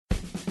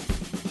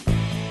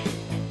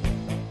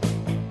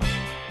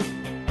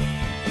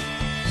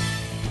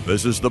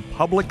This is The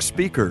Public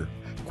Speaker,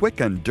 quick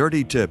and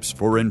dirty tips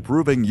for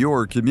improving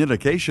your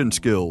communication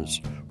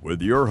skills,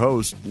 with your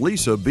host,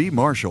 Lisa B.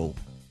 Marshall.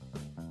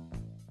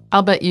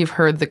 I'll bet you've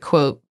heard the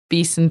quote,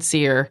 be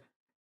sincere,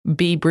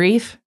 be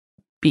brief,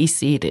 be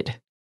seated.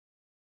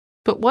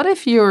 But what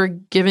if you're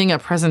giving a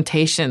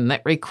presentation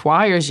that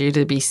requires you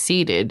to be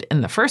seated in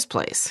the first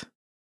place?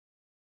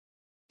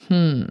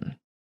 I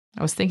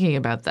was thinking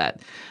about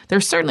that.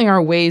 There certainly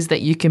are ways that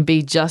you can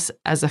be just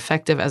as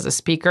effective as a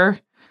speaker,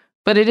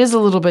 but it is a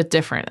little bit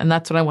different, and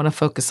that's what I want to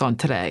focus on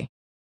today.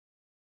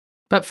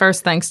 But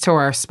first, thanks to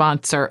our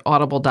sponsor,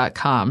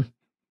 Audible.com.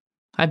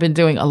 I've been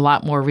doing a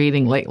lot more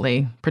reading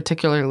lately,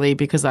 particularly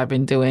because I've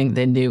been doing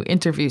the new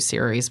interview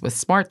series with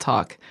Smart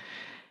Talk,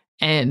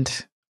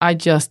 and I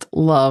just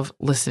love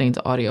listening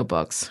to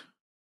audiobooks.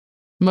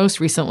 Most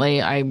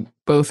recently, I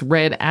both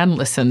read and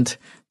listened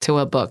to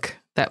a book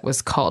that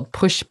was called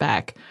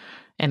Pushback,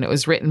 and it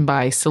was written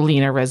by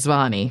Selena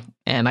Rezvani,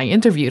 and I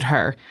interviewed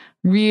her.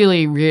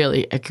 Really,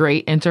 really a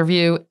great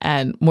interview,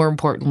 and more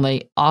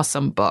importantly,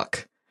 awesome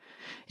book.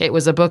 It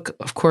was a book,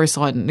 of course,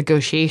 on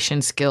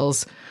negotiation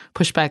skills.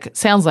 Pushback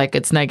sounds like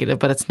it's negative,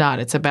 but it's not.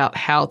 It's about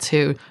how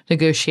to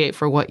negotiate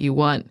for what you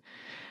want.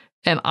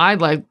 And I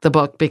liked the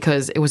book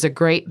because it was a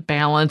great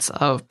balance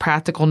of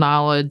practical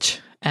knowledge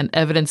and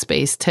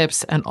evidence-based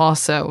tips and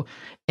also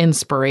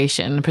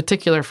inspiration. In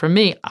particular for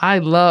me, I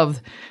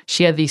loved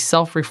she had these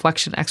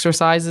self-reflection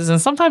exercises, and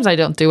sometimes I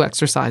don't do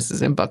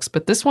exercises in books,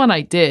 but this one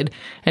I did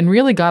and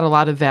really got a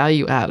lot of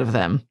value out of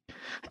them.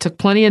 I took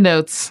plenty of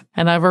notes,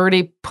 and I've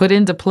already put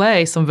into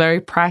play some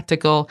very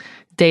practical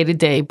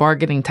day-to-day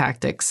bargaining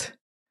tactics.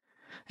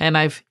 And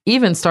I've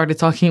even started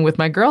talking with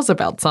my girls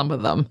about some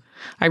of them.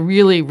 I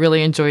really,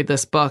 really enjoyed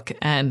this book,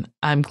 and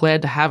I'm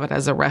glad to have it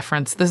as a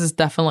reference. This is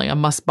definitely a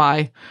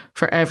must-buy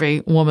for every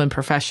woman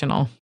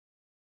professional.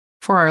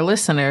 For our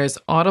listeners,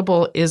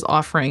 Audible is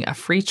offering a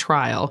free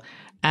trial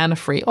and a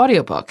free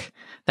audiobook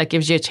that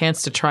gives you a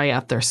chance to try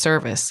out their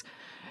service.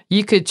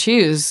 You could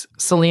choose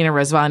Selena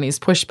Rezvani's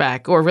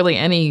Pushback or really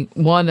any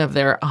one of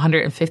their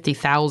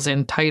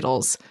 150,000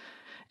 titles.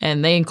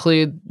 And they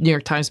include New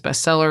York Times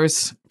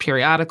bestsellers,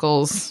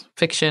 periodicals,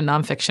 fiction,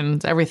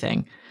 nonfiction,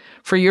 everything.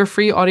 For your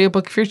free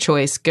audiobook of your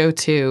choice, go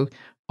to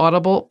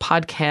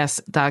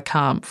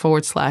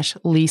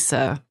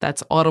audiblepodcast.com/Lisa.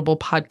 That's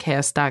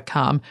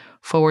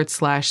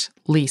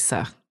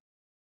audiblepodcast.com/Lisa.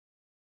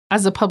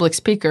 As a public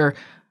speaker,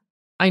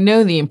 I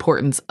know the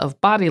importance of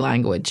body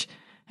language.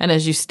 And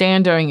as you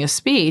stand during a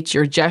speech,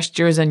 your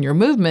gestures and your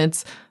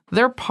movements,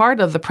 they're part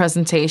of the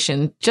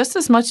presentation just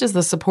as much as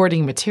the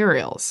supporting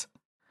materials.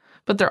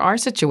 But there are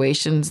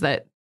situations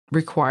that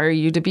require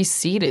you to be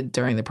seated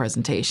during the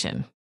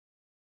presentation.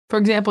 For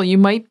example, you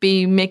might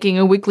be making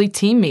a weekly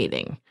team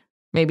meeting,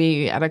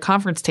 maybe at a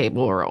conference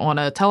table or on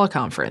a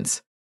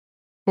teleconference.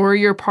 Or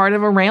you're part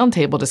of a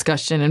roundtable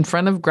discussion in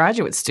front of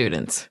graduate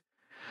students.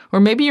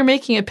 Or maybe you're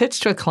making a pitch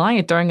to a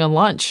client during a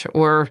lunch,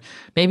 or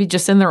maybe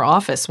just in their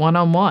office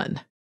one-on-one.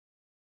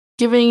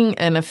 Giving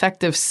an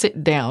effective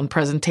sit-down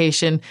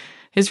presentation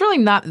is really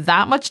not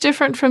that much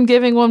different from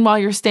giving one while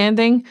you're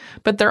standing,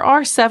 but there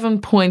are 7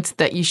 points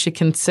that you should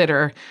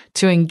consider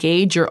to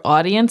engage your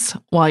audience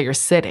while you're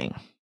sitting.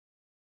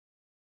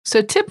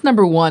 So tip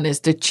number 1 is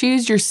to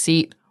choose your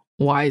seat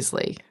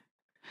wisely.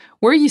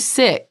 Where you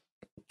sit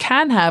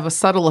can have a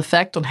subtle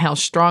effect on how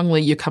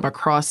strongly you come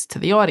across to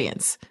the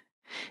audience.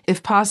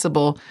 If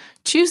possible,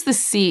 choose the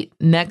seat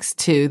next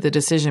to the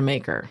decision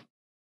maker.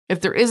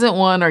 If there isn't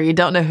one or you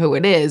don't know who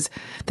it is,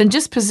 then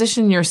just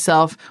position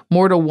yourself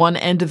more to one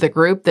end of the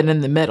group than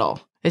in the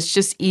middle. It's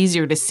just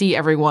easier to see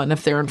everyone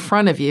if they're in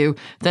front of you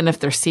than if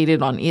they're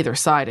seated on either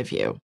side of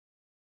you.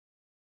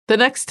 The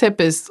next tip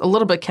is a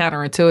little bit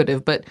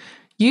counterintuitive, but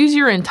use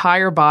your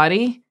entire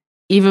body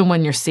even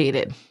when you're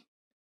seated.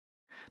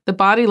 The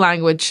body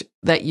language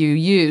that you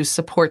use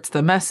supports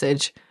the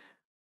message,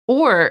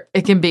 or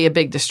it can be a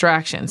big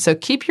distraction. So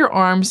keep your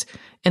arms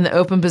in the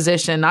open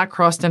position, not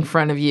crossed in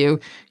front of you.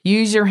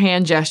 Use your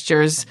hand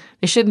gestures.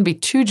 They shouldn't be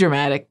too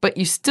dramatic, but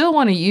you still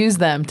want to use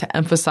them to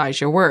emphasize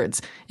your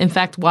words. In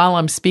fact, while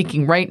I'm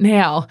speaking right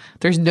now,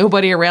 there's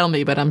nobody around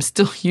me, but I'm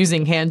still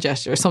using hand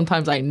gestures.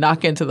 Sometimes I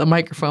knock into the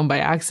microphone by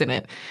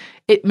accident.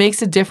 It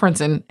makes a difference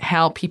in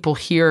how people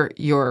hear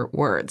your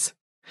words.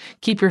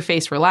 Keep your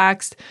face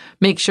relaxed.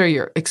 Make sure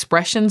your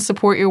expressions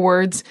support your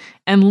words,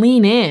 and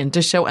lean in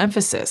to show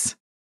emphasis.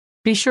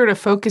 Be sure to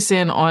focus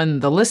in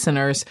on the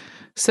listeners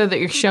so that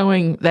you're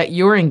showing that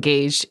you're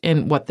engaged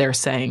in what they're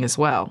saying as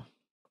well.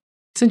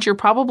 Since you're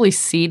probably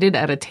seated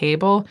at a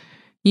table,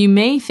 you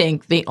may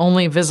think the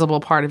only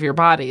visible part of your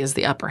body is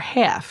the upper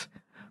half,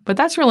 but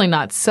that's really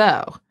not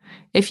so.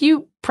 If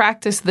you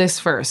practice this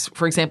first,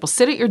 for example,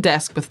 sit at your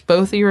desk with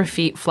both of your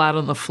feet flat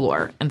on the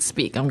floor and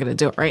speak. I'm going to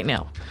do it right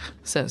now.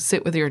 So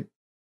sit with your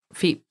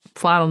feet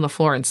flat on the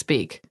floor and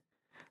speak.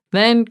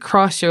 Then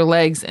cross your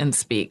legs and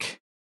speak.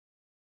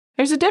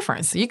 There's a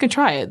difference. You can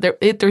try it.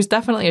 There's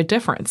definitely a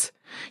difference.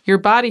 Your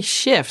body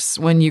shifts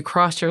when you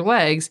cross your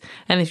legs,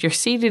 and if you're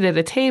seated at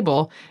a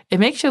table, it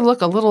makes you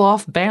look a little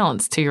off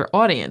balance to your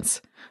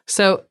audience.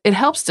 So it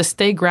helps to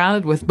stay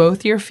grounded with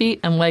both your feet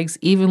and legs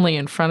evenly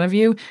in front of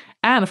you.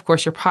 And of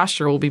course, your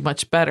posture will be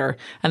much better,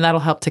 and that'll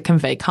help to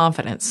convey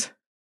confidence.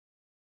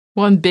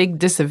 One big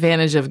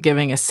disadvantage of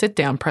giving a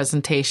sit-down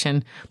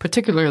presentation,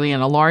 particularly in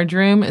a large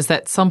room, is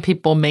that some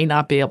people may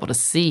not be able to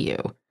see you.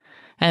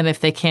 And if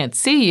they can't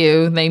see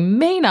you, they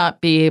may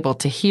not be able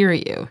to hear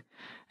you.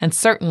 And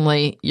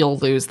certainly, you'll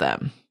lose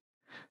them.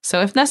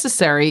 So if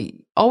necessary,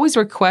 always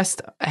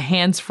request a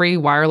hands-free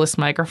wireless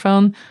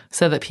microphone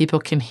so that people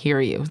can hear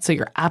you, so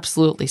you're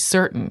absolutely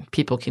certain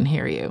people can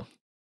hear you.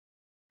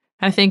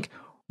 I think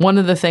one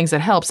of the things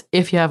that helps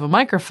if you have a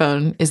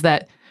microphone is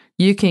that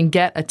you can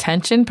get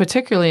attention,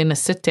 particularly in a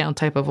sit-down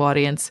type of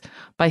audience,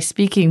 by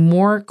speaking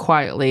more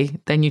quietly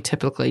than you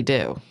typically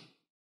do.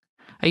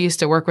 I used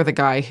to work with a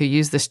guy who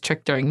used this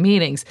trick during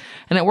meetings,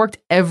 and it worked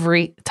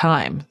every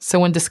time. So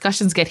when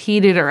discussions get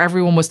heated or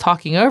everyone was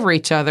talking over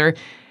each other,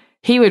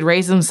 he would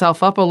raise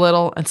himself up a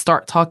little and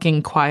start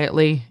talking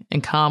quietly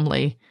and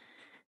calmly.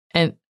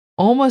 And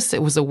almost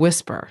it was a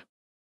whisper.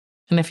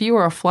 And if you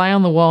were a fly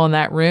on the wall in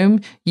that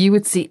room, you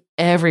would see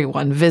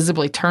everyone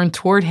visibly turn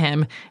toward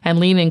him and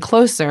lean in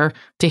closer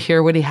to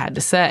hear what he had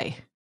to say.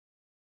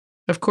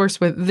 Of course,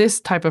 with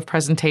this type of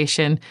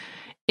presentation,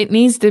 it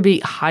needs to be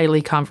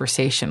highly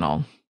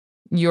conversational.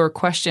 Your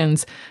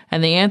questions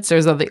and the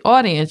answers of the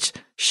audience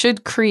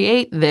should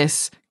create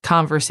this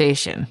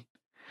conversation.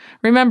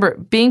 Remember,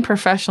 being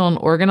professional and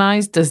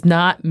organized does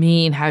not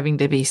mean having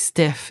to be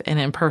stiff and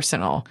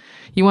impersonal.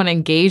 You want to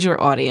engage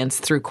your audience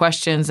through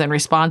questions and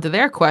respond to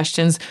their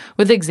questions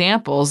with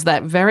examples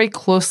that very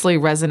closely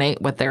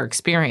resonate with their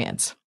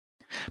experience.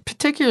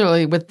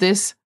 Particularly with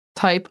this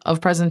type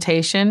of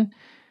presentation,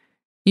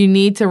 you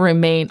need to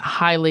remain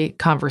highly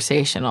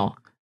conversational.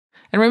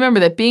 And remember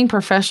that being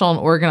professional and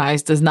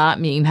organized does not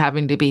mean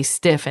having to be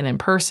stiff and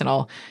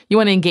impersonal. You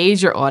want to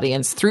engage your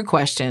audience through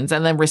questions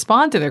and then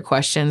respond to their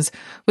questions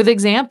with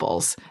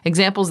examples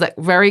that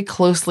very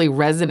closely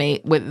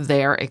resonate with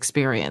their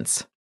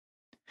experience.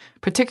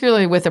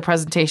 Particularly with a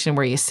presentation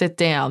where you sit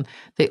down,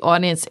 the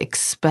audience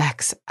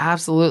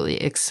absolutely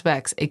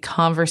expects a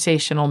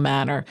conversational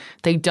manner.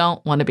 They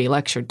don't want to be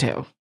lectured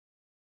to.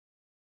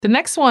 The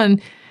next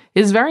one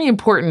is very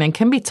important and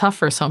can be tough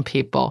for some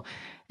people.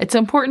 It's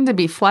important to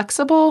be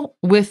flexible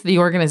with the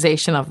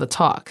organization of the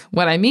talk.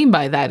 What I mean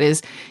by that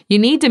is you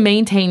need to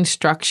maintain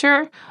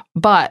structure,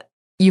 but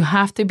you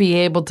have to be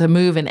able to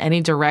move in any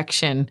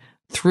direction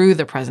through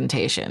the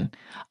presentation.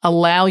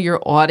 Allow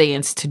your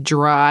audience to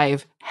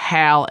drive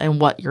how and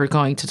what you're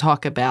going to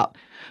talk about.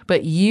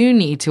 But you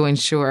need to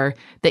ensure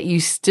that you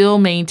still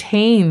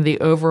maintain the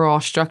overall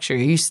structure.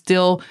 You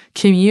still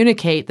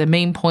communicate the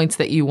main points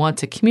that you want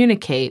to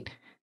communicate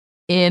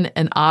in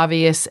an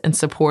obvious and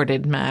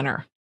supported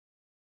manner.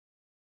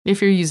 If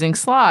you're using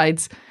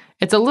slides,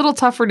 it's a little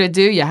tougher to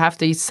do. You have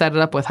to set it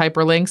up with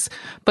hyperlinks.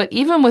 But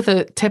even with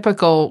a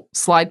typical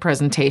slide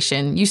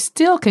presentation, you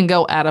still can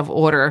go out of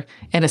order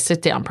in a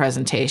sit-down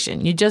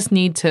presentation. You just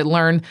need to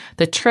learn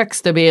the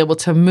tricks to be able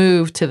to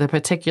move to the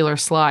particular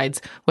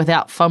slides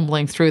without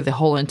fumbling through the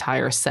whole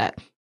entire set.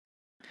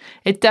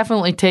 It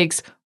definitely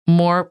takes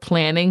more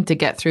planning to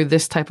get through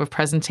this type of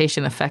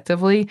presentation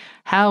effectively.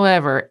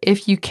 However,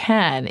 if you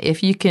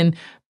can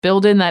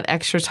build in that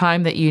extra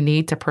time that you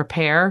need to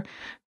prepare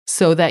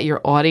so that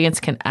your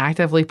audience can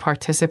actively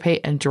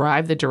participate and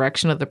drive the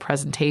direction of the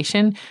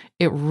presentation,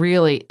 it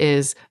really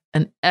is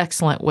an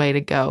excellent way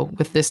to go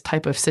with this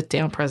type of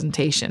sit-down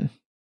presentation.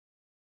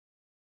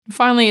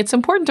 Finally, it's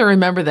important to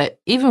remember that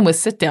even with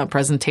sit-down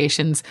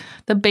presentations,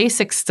 the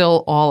basics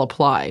still all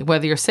apply.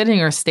 Whether you're sitting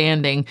or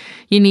standing,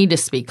 you need to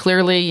speak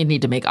clearly, you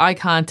need to make eye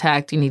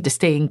contact, you need to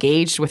stay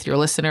engaged with your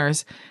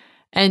listeners.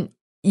 And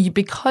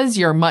because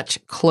you're much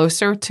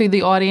closer to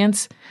the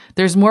audience,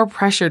 there's more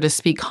pressure to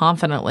speak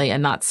confidently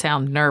and not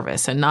sound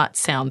nervous and not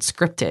sound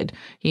scripted.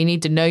 You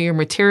need to know your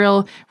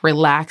material,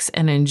 relax,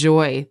 and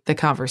enjoy the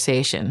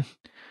conversation.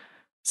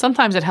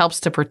 Sometimes it helps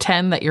to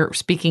pretend that you're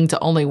speaking to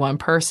only one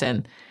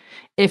person.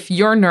 If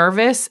you're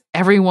nervous,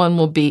 everyone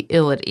will be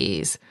ill at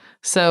ease.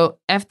 So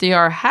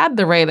FDR had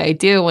the right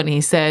idea when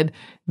he said,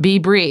 "Be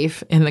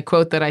brief," in the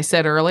quote that I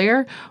said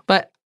earlier,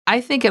 but I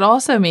think it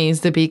also means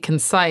to be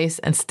concise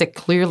and stick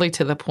clearly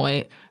to the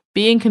point,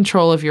 be in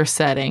control of your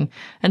setting.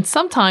 And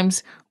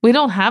sometimes we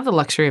don't have the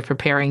luxury of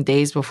preparing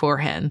days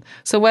beforehand.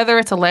 So whether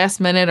it's a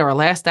last minute or a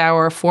last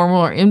hour,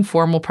 formal or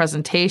informal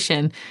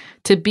presentation,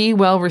 to be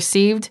well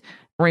received,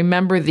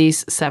 remember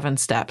these 7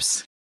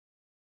 steps.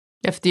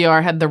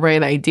 FDR had the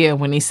right idea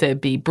when he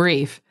said be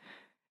brief.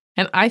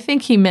 And I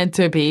think he meant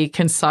to be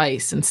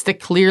concise and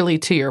stick clearly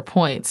to your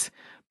points,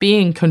 be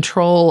in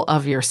control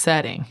of your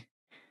setting.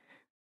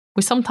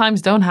 We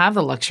sometimes don't have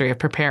the luxury of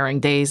preparing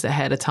days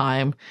ahead of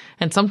time,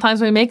 and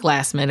sometimes we make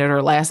last minute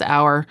or last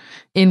hour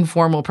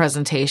informal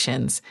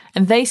presentations,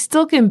 and they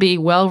still can be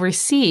well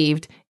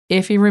received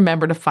if you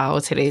remember to follow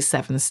today's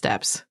 7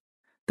 steps.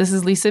 This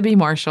is Lisa B.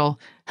 Marshall,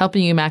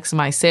 helping you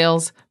maximize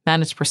sales,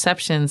 manage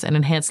perceptions, and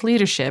enhance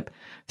leadership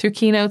through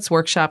keynotes,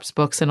 workshops,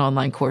 books, and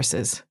online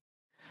courses.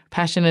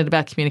 Passionate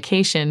about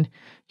communication,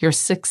 your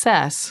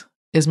success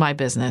is my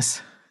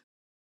business.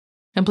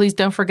 And please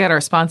don't forget our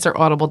sponsor,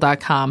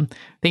 Audible.com,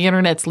 the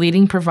internet's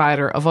leading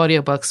provider of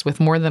audiobooks with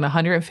more than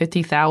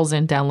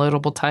 150,000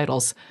 downloadable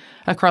titles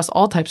across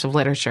all types of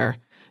literature,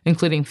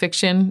 including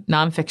fiction,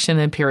 nonfiction,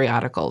 and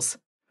periodicals.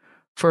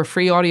 For a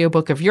free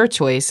audiobook of your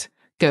choice,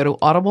 go to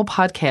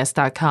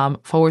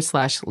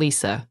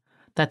audiblepodcast.com/Lisa.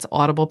 That's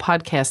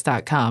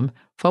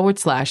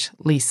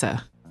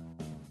audiblepodcast.com/Lisa.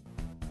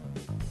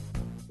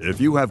 If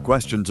you have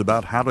questions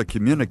about how to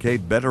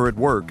communicate better at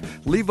work,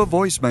 leave a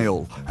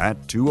voicemail at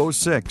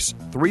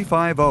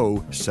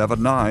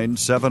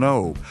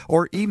 206-350-7970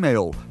 or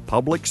email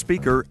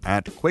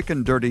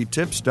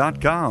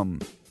publicspeaker@quickanddirtytips.com.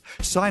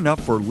 Sign up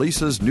for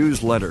Lisa's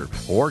newsletter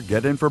or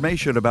get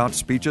information about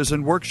speeches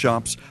and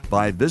workshops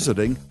by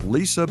visiting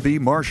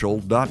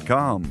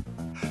lisabmarshall.com.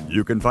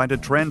 You can find a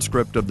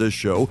transcript of this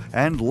show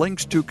and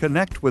links to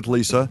connect with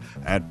Lisa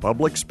at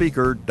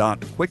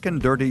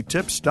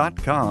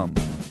publicspeaker.quickanddirtytips.com.